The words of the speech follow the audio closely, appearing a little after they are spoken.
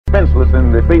defenseless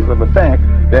in the face of attack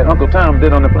that Uncle Tom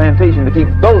did on the plantation to keep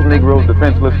those Negroes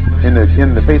defenseless in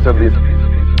the face of this.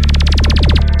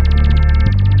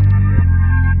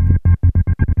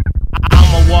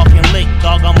 I'm a walking lick,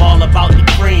 dog, I'm all about the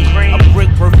cream. A brick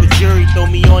worth of jury, throw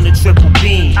me on the triple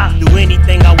beam. Do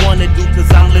anything I wanna do, cause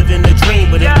I'm living a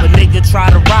dream. But if a nigga try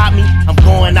to rob me, I'm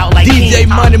going out like DJ King.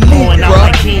 Money Move, going out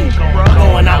like King.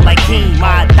 Going out like King.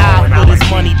 I die for this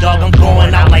money, dog, I'm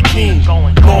going out like King.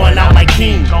 Going out like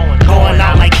King. Going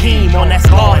out like King. On that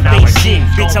Scarface shit,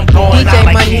 bitch, I'm going out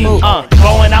like King.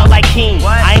 Going out like King.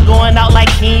 I ain't going out like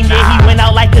King. Yeah, he went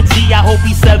out like a G. I hope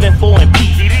he's 7-4 in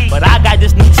peace. But I got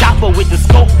this new chopper with the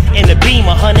scope and the beam.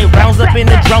 100 rounds up in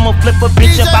the drummer, flip a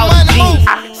bitch about the jeans.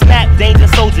 Snap, danger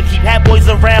soldier, keep hat boys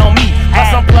around me.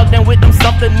 Plus I'm plugged in with them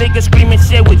something niggas screaming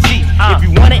shit with G. If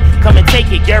you want it, come and take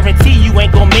it. Guarantee you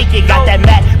ain't gon' make it. Got that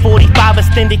Mac 45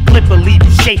 extended clipper, leave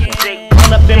you shaking.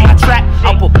 Run up in my trap,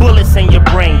 I'll put bullets in your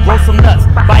brain. Grow some nuts,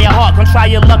 buy your heart, come try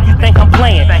your luck. You think I'm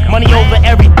playing? Money over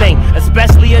everything,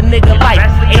 especially a nigga life.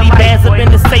 80 bands up in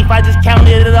the safe, I just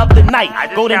counted it up tonight.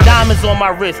 Golden diamonds on my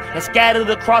wrist and scattered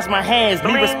across my hands.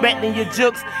 Me respecting your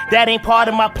jokes, that ain't part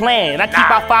of my plan. I keep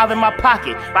out 5 in my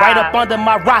pocket, right up under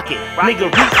my rocket.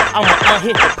 Nigga reach, I'ma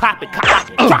unhit the pop it, drop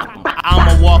it. I'm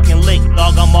a walking lick,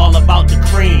 dog, I'm all about the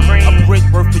cream. A brick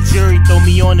worth of jury, throw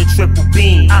me on the triple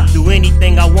beam. Do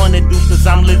anything I wanna do, cause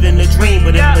I'm living a dream.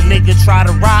 But if a nigga try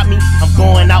to rob me, I'm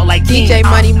going out like King. DJ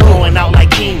Money Move. Going out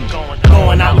like King.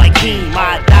 Going out like King.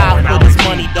 I die for this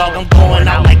money, dog, I'm going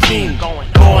out like King.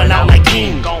 Going out like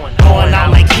King. Going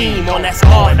out like King. On that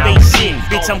Scarface shit,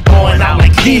 bitch, I'm going out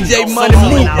like King. DJ Money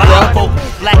Move, bro.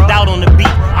 Blacked out on the beat.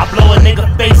 I blow a nigga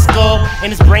face skull and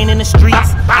his brain in the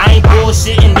streets. I ain't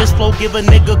bullshitting, this flow give a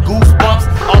nigga goosebumps.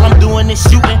 All I'm doing is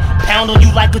shooting, pound on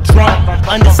you like a drum.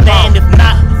 Understand, if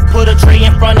not, put a tray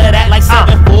in front of that like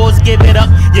 7-4s, give it up.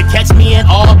 You catch me in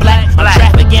all black,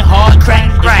 traffic in hard crack.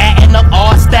 You're adding up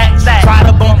all stacks. Try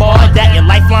to bombard that, your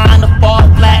lifeline to fall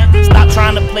flat. Stop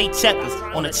trying to play checkers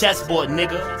on a chessboard,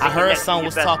 nigga. I heard some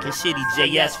was talking shitty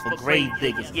JS for grave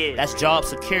diggers. That's job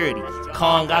security.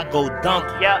 Kong, I go dunk.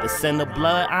 It's in the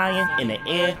blood iron in the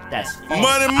air, that's fun.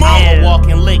 I'm a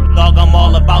walking lick, dog, I'm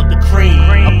all about the cream.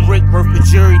 A brick worth of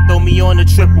jury, throw me on the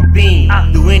triple beam.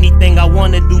 Do anything I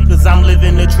wanna do, cause I'm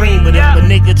living a dream. But if a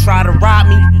nigga try to rob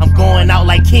me, I'm going out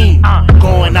like King.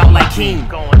 Going out like King.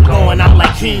 Going out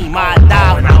like King. I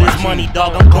die for this money,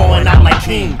 dog, I'm going out like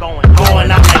King.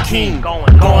 Going out like King.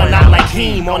 Going out like King.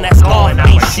 On that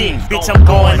Scarface shit, bitch, I'm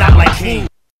going out like King.